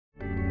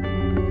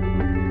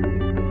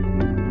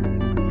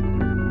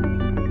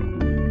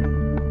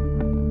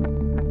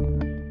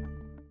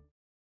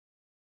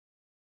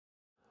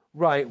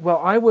Right. Well,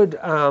 I would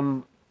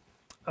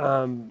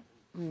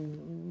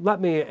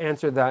let me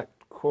answer that.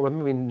 Let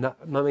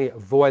me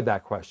avoid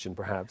that question,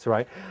 perhaps.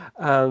 Right.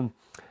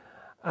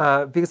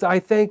 Because I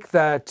think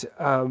that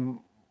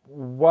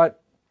what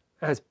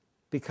has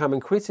become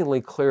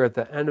increasingly clear at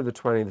the end of the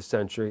 20th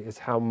century is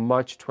how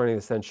much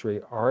 20th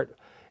century art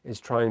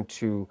is trying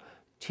to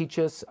teach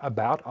us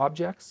about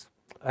objects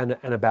and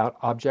about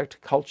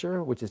object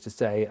culture, which is to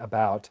say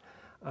about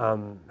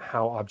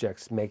how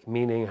objects make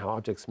meaning, how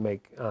objects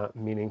make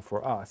meaning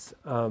for us.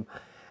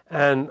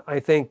 And I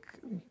think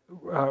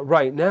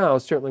right now,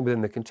 certainly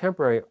within the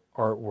contemporary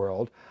art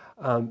world,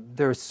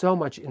 there's so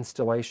much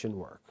installation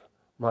work,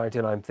 right?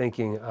 And I'm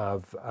thinking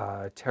of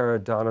Tara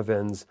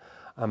Donovan's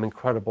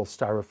incredible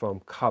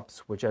styrofoam cups,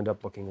 which end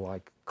up looking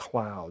like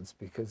clouds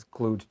because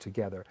glued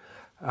together.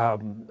 A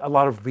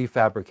lot of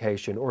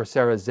refabrication, or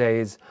Sarah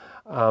Zay's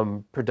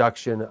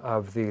production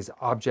of these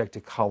object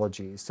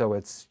ecologies. So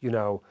it's, you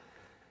know,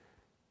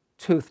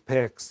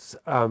 toothpicks,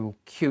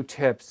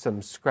 Q-tips,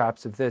 some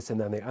scraps of this and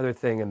then the other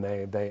thing, and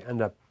they end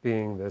up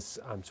being this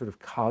sort of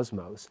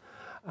cosmos.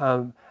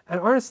 And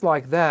artists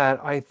like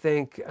that, I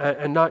think,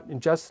 and not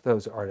just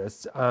those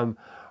artists,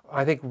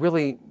 I think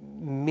really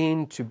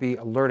mean to be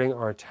alerting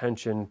our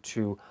attention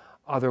to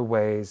other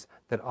ways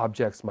that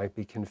objects might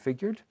be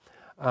configured.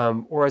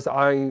 Or as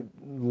I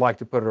like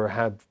to put it, or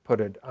have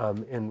put it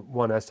in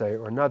one essay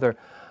or another,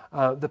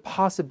 the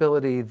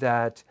possibility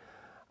that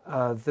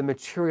the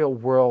material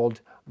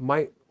world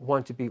might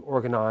want to be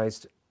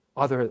organized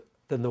other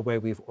than the way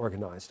we've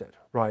organized it,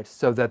 right?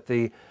 So that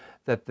the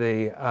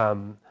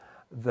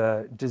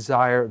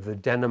desire, the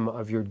denim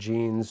of your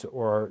jeans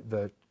or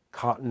the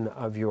cotton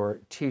of your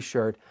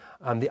T-shirt,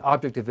 the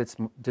object of its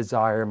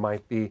desire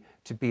might be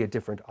to be a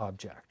different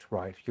object,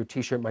 right? Your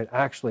T-shirt might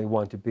actually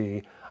want to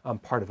be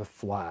part of a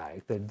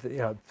flag, you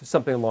know,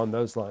 something along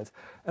those lines.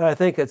 And I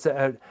think it's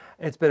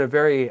been a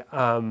very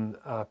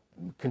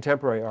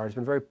contemporary art has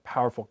been a very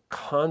powerful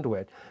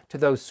conduit to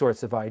those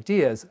sorts of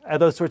ideas.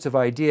 And those sorts of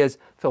ideas,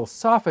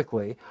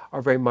 philosophically,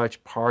 are very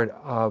much part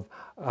of,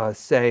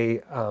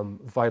 say,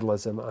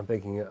 vitalism. I'm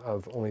thinking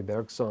of only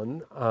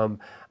Bergson,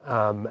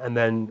 and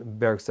then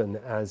Bergson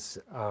as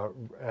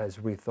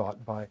rethought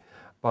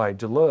by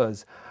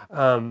Deleuze.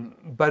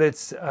 But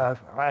it's,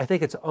 I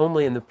think it's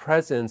only in the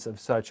presence of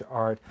such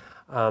art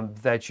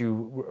that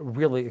you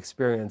really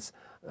experience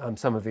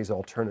some of these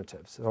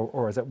alternatives,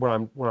 or is it what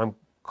I'm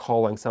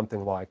calling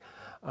something like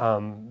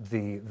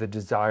the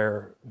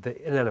desire,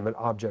 the inanimate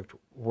object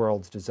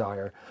world's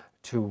desire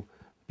to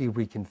be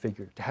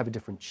reconfigured, to have a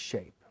different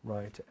shape,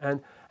 right? And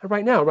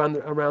right now,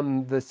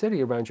 around the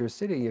city, around your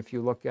city, if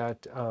you look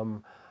at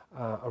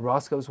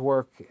Orozco's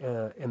work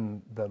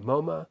in the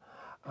MoMA,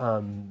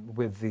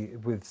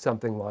 with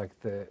something like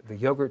the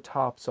yogurt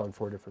tops on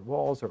 4 different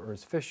walls, or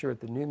Urs Fischer at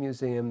the New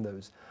Museum,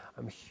 those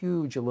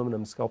huge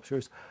aluminum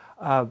sculptures.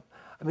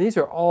 I mean,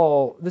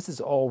 this is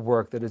all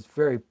work that is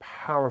very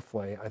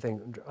powerfully, I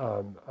think,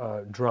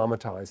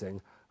 dramatizing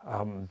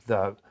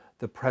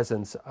the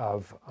presence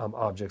of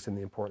objects and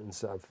the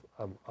importance of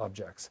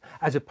objects,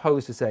 as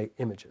opposed to, say,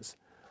 images.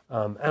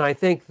 And I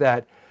think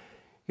that,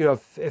 you know,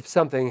 if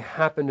something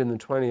happened in the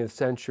 20th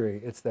century,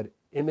 it's that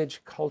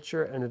image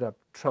culture ended up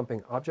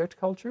trumping object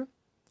culture.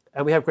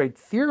 And we have great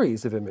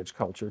theories of image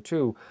culture,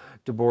 too.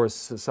 Debord's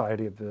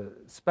Society of the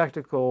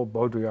Spectacle,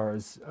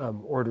 Baudrillard's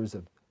Orders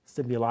of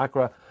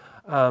Simulacra.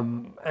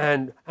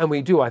 And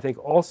we do, I think,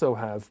 also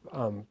have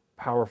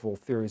powerful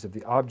theories of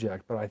the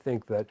object, but I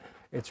think that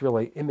it's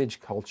really image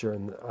culture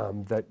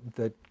and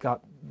that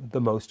got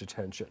the most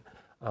attention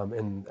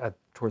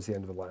towards the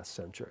end of the last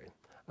century.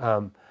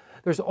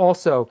 There's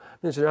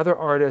another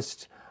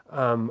artist,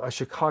 a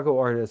Chicago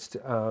artist,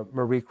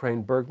 Marie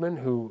Crane Bergman,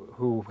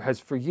 who has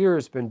for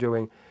years been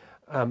doing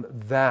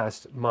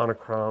vast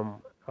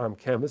monochrome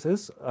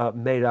canvases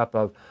made up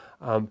of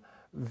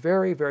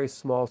very, very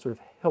small sort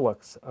of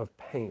hillocks of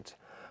paint.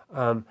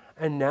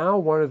 And now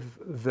one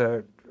of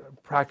the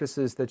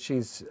practices that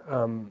she's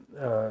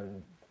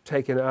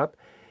taken up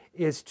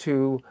is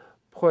to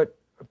put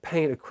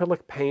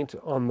acrylic paint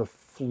on the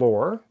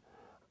floor,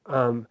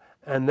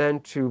 and then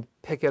to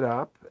pick it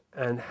up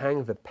and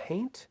hang the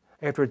paint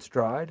after it's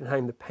dried, and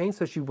hang the paint.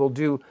 So she will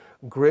do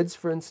grids,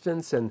 for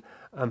instance, and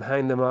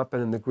hang them up,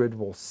 and then the grid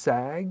will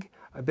sag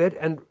a bit.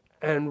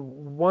 And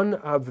one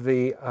of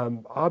the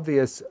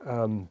obvious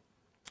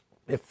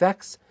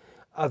effects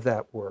of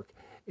that work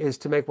is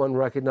to make one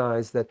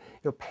recognize that,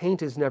 you know,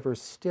 paint is never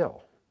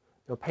still.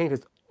 You know, paint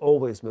is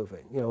always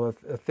moving. You know, a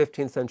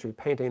 15th century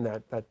painting,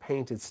 that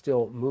paint is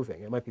still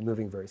moving. It might be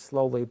moving very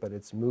slowly, but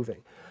it's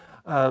moving.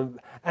 And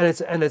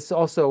it's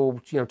also,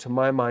 you know, to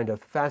my mind, a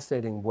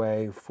fascinating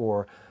way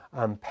for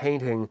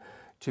painting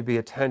to be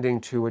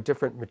attending to a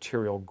different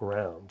material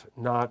ground,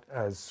 not,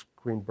 as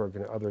Greenberg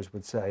and others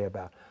would say,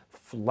 about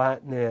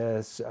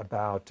flatness,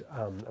 about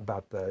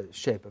the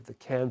shape of the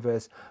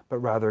canvas, but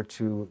rather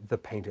to the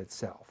paint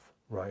itself,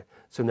 right?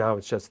 So now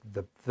it's just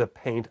the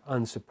paint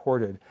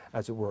unsupported,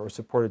 as it were, or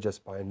supported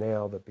just by a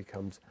nail that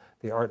becomes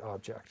the art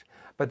object.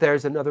 But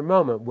there's another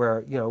moment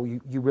where, you know,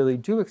 you really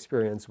do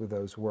experience with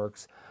those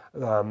works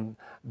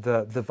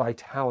the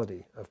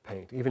vitality of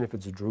paint, even if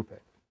it's drooping.